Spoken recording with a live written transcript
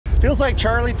Feels like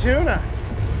Charlie Tuna.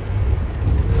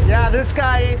 Yeah, this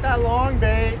guy ate that long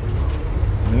bait.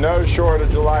 No shortage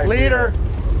of life. Leader.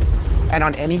 And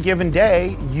on any given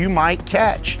day, you might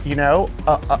catch, you know,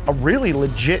 a really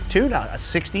legit tuna, a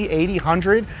 60, 80,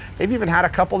 100. They've even had a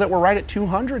couple that were right at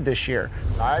 200 this year.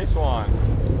 Nice one.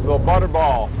 Little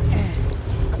butterball.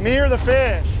 Me or the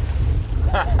fish?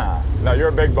 No, you're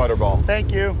a big butterball.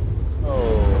 Thank you.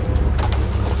 Oh.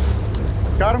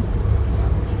 Got him?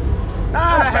 Nice.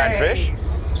 Not a bad fish.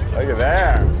 Look at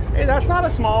there. Hey, that's not a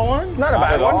small one. Not a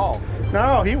bad one. All.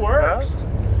 No, he works. Yeah.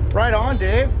 Right on,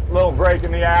 Dave. Little break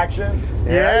in the action.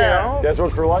 Yeah. You know. Guess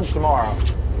what's for lunch tomorrow?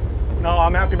 No,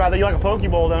 I'm happy about that. You like a poke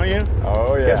bowl, don't you?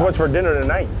 Oh, yeah. Guess what's for dinner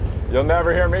tonight? You'll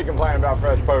never hear me complain about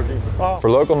fresh poke. Oh. For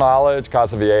local knowledge,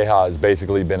 Casa Vieja has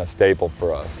basically been a staple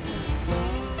for us.